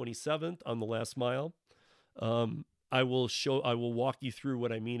December 27th on the last mile, I will walk you through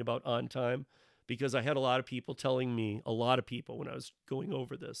what I mean about on time, because I had a lot of people telling me, when I was going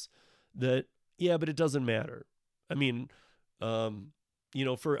over this, that, yeah, but it doesn't matter. I mean, I'm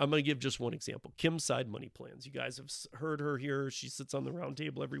going to give just one example. Kim's Side Money Plans. You guys have heard her here. She sits on the round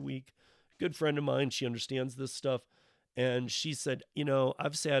table every week. Good friend of mine. She understands this stuff. And she said,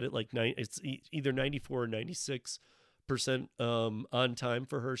 I've sat at like it's either 94 or 96% on time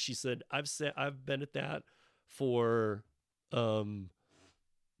for her. She said, I've been at that for 2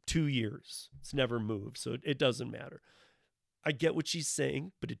 years. It's never moved. So it doesn't matter. I get what she's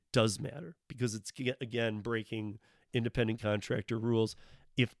saying, but it does matter because it's, again, breaking independent contractor rules.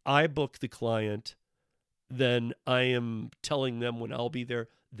 If I book the client, then I am telling them when I'll be there,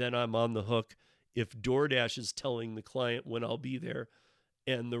 then I'm on the hook. If DoorDash is telling the client when I'll be there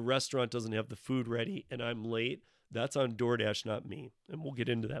and the restaurant doesn't have the food ready and I'm late, that's on DoorDash, not me. And we'll get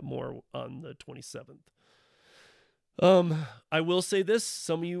into that more on the 27th. I will say this,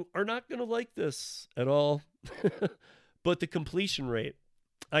 some of you are not going to like this at all, but the completion rate,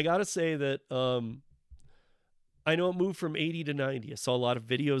 I got to say that, I know it moved from 80 to 90. I saw a lot of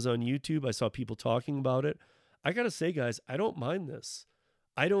videos on YouTube. I saw people talking about it. I got to say, guys, I don't mind this.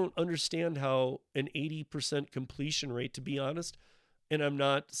 I don't understand how an 80% completion rate, to be honest, and I'm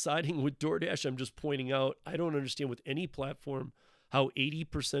not siding with DoorDash. I'm just pointing out, I don't understand with any platform how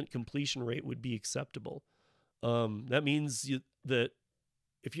 80% completion rate would be acceptable. That means that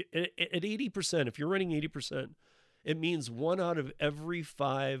if you at 80%, if you're running 80%, it means 1 out of every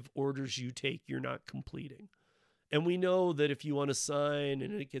 5 orders you take, you're not completing. And we know that if you want to sign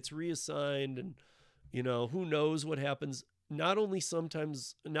and it gets reassigned and, who knows what happens, not only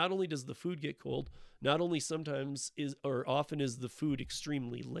does the food get cold, not only often is the food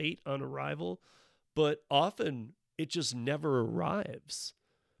extremely late on arrival, but often it just never arrives.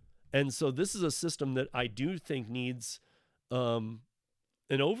 And so this is a system that I do think needs an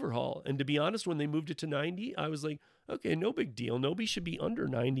overhaul. And to be honest, when they moved it to 90, I was like, okay, no big deal. Nobody should be under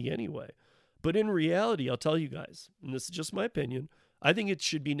 90 anyway. But in reality, I'll tell you guys, and this is just my opinion, I think it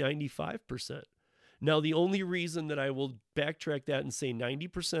should be 95%. Now, the only reason that I will backtrack that and say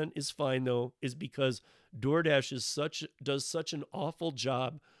 90% is fine, though, is because DoorDash does such an awful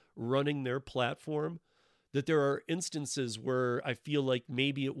job running their platform that there are instances where I feel like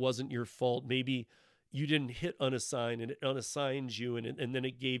maybe it wasn't your fault. Maybe you didn't hit unassign and it unassigns you, and then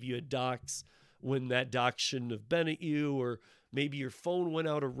it gave you a dox when that dox shouldn't have been at you, or maybe your phone went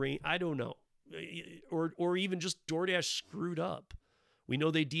out of range. I don't know. Or even just DoorDash screwed up. We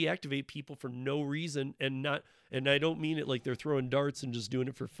know they deactivate people for no reason, and I don't mean it like they're throwing darts and just doing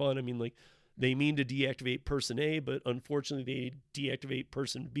it for fun. I mean, like, they mean to deactivate person A, but unfortunately they deactivate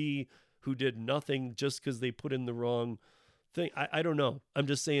person B who did nothing just because they put in the wrong thing. I don't know. I'm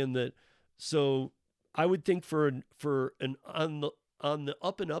just saying that. So I would think for an on the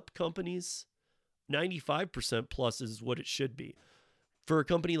up and up companies, 95% plus is what it should be. For a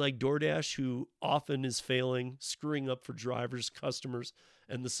company like DoorDash, who often is failing, screwing up for drivers, customers,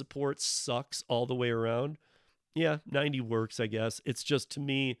 and the support sucks all the way around, yeah, 90 works, I guess. It's just, to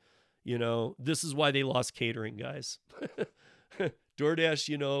me, this is why they lost catering, guys.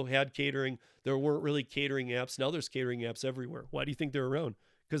 DoorDash, had catering. There weren't really catering apps. Now there's catering apps everywhere. Why do you think they're around?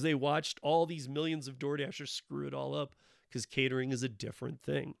 Because they watched all these millions of DoorDashers screw it all up, because catering is a different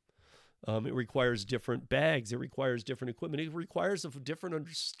thing. It requires different bags. It requires different equipment. It requires a different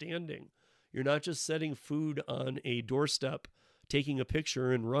understanding. You're not just setting food on a doorstep, taking a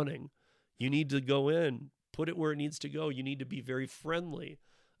picture and running. You need to go in, put it where it needs to go. You need to be very friendly.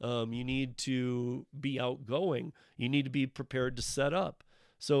 You need to be outgoing. You need to be prepared to set up.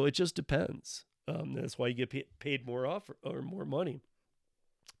 So it just depends. That's why you get paid more or more money.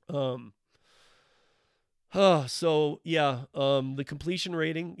 The completion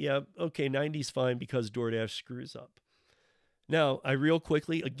rating, okay, 90's fine because DoorDash screws up. Now, I real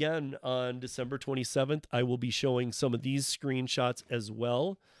quickly, again, on December 27th, I will be showing some of these screenshots as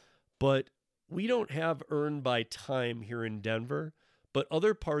well, but we don't have earn by time here in Denver, but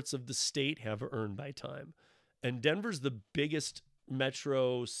other parts of the state have earn by time. And Denver's the biggest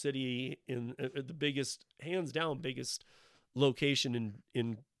metro city the biggest, hands down, biggest location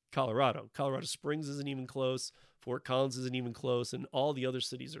in Colorado. Colorado Springs isn't even close. Fort Collins isn't even close. And all the other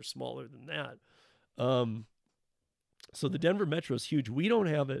cities are smaller than that. So the Denver metro is huge. We don't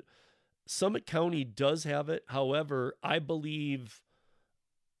have it. Summit County does have it. However, I believe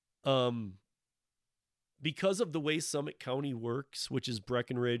because of the way Summit County works, which is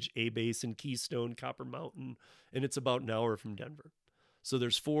Breckenridge, A-Basin, Keystone, Copper Mountain, and it's about an hour from Denver. So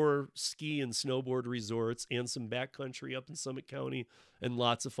there's 4 ski and snowboard resorts and some backcountry up in Summit County and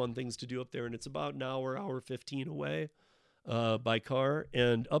lots of fun things to do up there. And it's about an hour 15 away by car.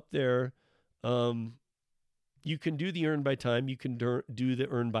 And up there, you can do the earn by time. You can do the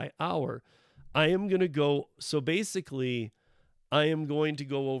earn by hour. I am going to go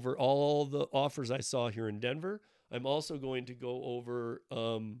over all the offers I saw here in Denver. I'm also going to go over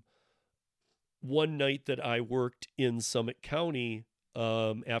one night that I worked in Summit County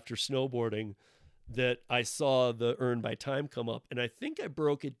after snowboarding, that I saw the earn by time come up. And I think I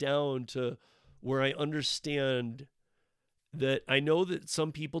broke it down to where I understand that. I know that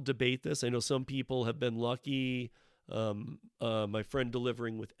some people debate this. I know some people have been lucky. My friend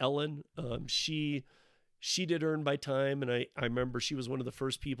delivering with Ellen, she did earn by time. And I remember she was one of the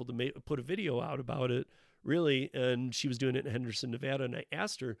first people to put a video out about it, really. And she was doing it in Henderson, Nevada. And I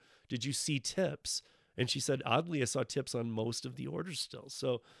asked her, did you see tips? And she said, oddly, I saw tips on most of the orders still.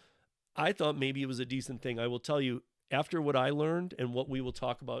 So I thought maybe it was a decent thing. I will tell you, after what I learned and what we will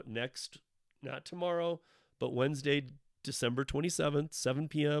talk about next, not tomorrow, but Wednesday, December 27th, 7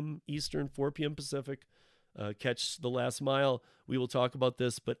 p.m. Eastern, 4 p.m. Pacific, catch the last mile. We will talk about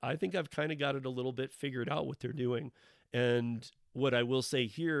this, but I think I've kind of got it a little bit figured out what they're doing. And what I will say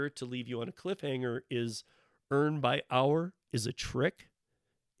here to leave you on a cliffhanger is earn by hour is a trick.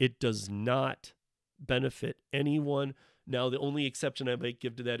 It does not benefit anyone. Now, the only exception I might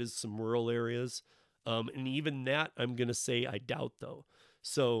give to that is some rural areas. And even that, I'm going to say I doubt, though.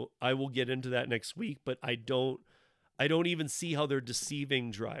 So I will get into that next week, but I don't even see how they're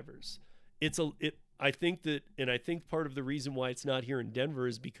deceiving drivers. I think part of the reason why it's not here in Denver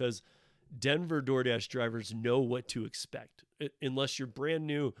is because Denver DoorDash drivers know what to expect. Unless you're brand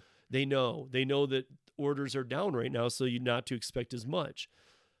new, they know that orders are down right now, so you're not to expect as much.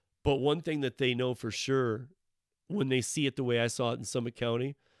 But one thing that they know for sure when they see it the way I saw it in Summit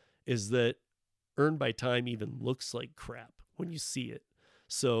County is that earn by time even looks like crap when you see it.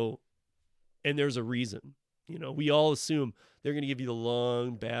 So, and there's a reason. We all assume they're going to give you the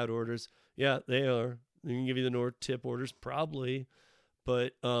long, bad orders. Yeah, they are. They're going to give you the tip orders, probably.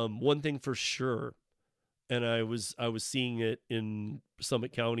 But one thing for sure, And I was seeing it in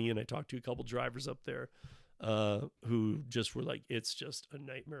Summit County, and I talked to a couple drivers up there who just were like, it's just a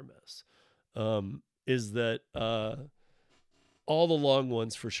nightmare mess. Is that all the long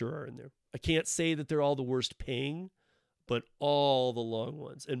ones for sure are in there. I can't say that they're all the worst paying, but all the long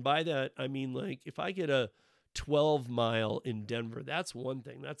ones. And by that, I mean, like, if I get a 12-mile in Denver, that's one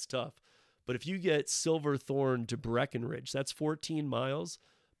thing. That's tough. But if you get Silverthorne to Breckenridge, that's 14 miles.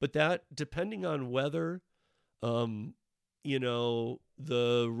 But that, depending on weather, you know,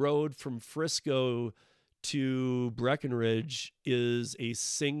 the road from Frisco to Breckenridge is a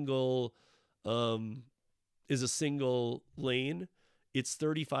single lane. It's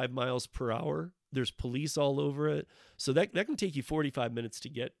 35 miles per hour. There's police all over it. So that can take you 45 minutes to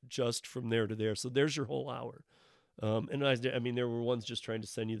get just from there to there. So there's your whole hour. And I mean, there were ones just trying to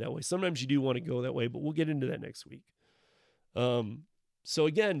send you that way. Sometimes you do want to go that way, but we'll get into that next week. So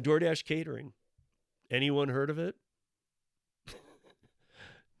again, Doordash catering. Anyone heard of it?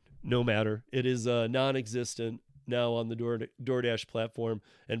 No matter. It is non-existent now on the Doordash platform.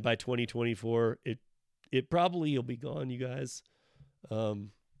 And by 2024, it probably will be gone, you guys.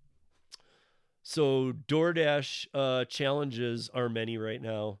 So DoorDash challenges are many right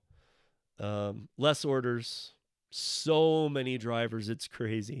now. Less orders, so many drivers, it's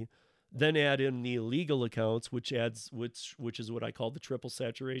crazy. Then add in the illegal accounts, which is what I call the triple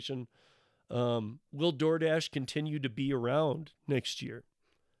saturation. Will DoorDash continue to be around next year?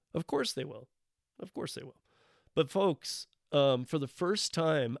 Of course they will. Of course they will. But folks, for the first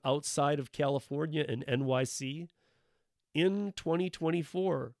time outside of California and NYC, in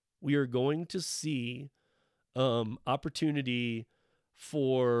 2024, we are going to see opportunity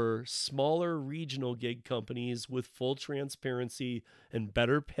for smaller regional gig companies with full transparency and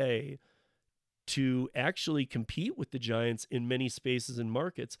better pay to actually compete with the giants in many spaces and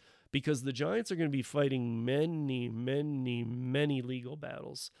markets, because the giants are going to be fighting many, many, many legal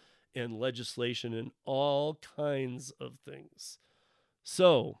battles and legislation and all kinds of things.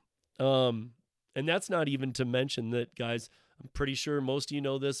 So, and that's not even to mention that, guys, I'm pretty sure most of you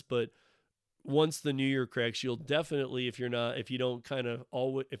know this, but once the new year cracks, you'll definitely, if you're not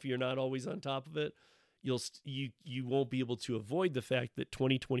always on top of it, you won't be able to avoid the fact that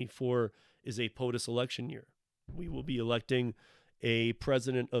 2024 is a POTUS election year. We will be electing a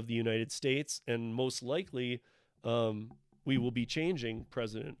president of the United States, and most likely we will be changing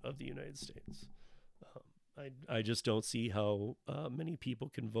president of the United States. I just don't see how many people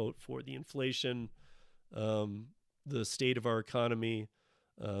can vote for the inflation, the state of our economy,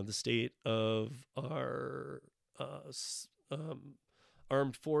 the state of our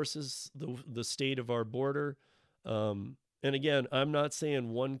armed forces, the state of our border. And again, I'm not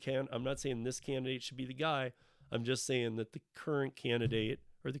saying this candidate should be the guy. I'm just saying that the current candidate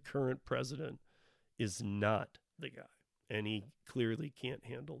or the current president is not the guy, and he clearly can't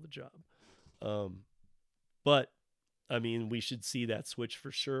handle the job. But I mean, we should see that switch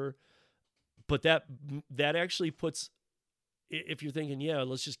for sure. But that actually puts, if you're thinking, yeah,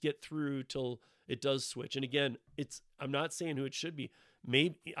 let's just get through till it does switch. And again, I'm not saying who it should be.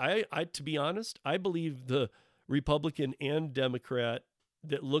 Maybe to be honest, I believe the Republican and Democrat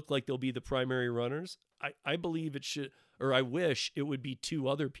that look like they'll be the primary runners, I believe it should, or I wish it would be two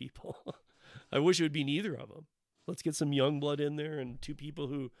other people. I wish it would be neither of them. Let's get some young blood in there and two people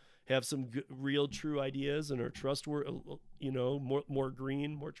who have some good, real, true ideas and are trustworthy, more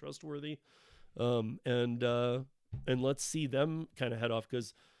green, more trustworthy. And let's see them kind of head off,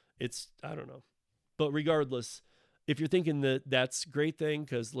 because I don't know. But regardless, if you're thinking that that's a great thing,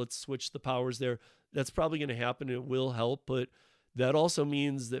 because let's switch the powers there, that's probably going to happen. It will help. But that also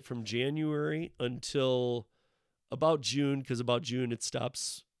means that from January until about June, because about June it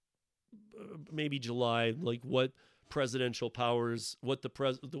stops, maybe July, like what presidential powers, what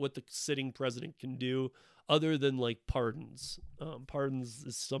the sitting president can do other than like pardons. Pardons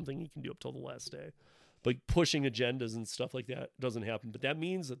is something he can do up till the last day. But pushing agendas and stuff like that doesn't happen. But that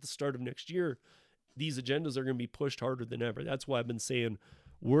means at the start of next year, these agendas are going to be pushed harder than ever. That's why I've been saying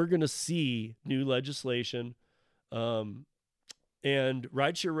we're going to see new legislation. And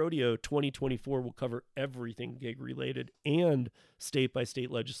Rideshare Rodeo 2024 will cover everything gig related and state by state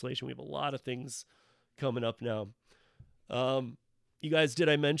legislation. We have a lot of things coming up now. You guys, did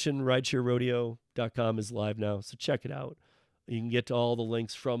I mention ridesharerodeo.com is live now? So check it out. You can get to all the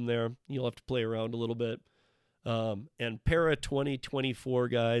links from there. You'll have to play around a little bit. And Para 2024,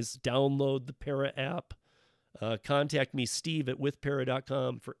 guys, download the Para app. Contact me, Steve, at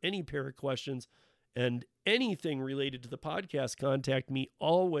withpara.com for any Para questions and anything related to the podcast. Contact me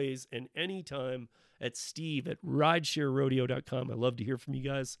always and anytime at Steve at ridesharerodeo.com. I love to hear from you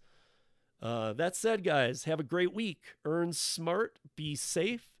guys. That said, guys, have a great week. Earn smart, be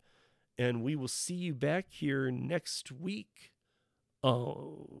safe, and we will see you back here next week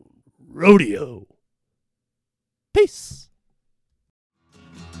on Rodeo. Peace.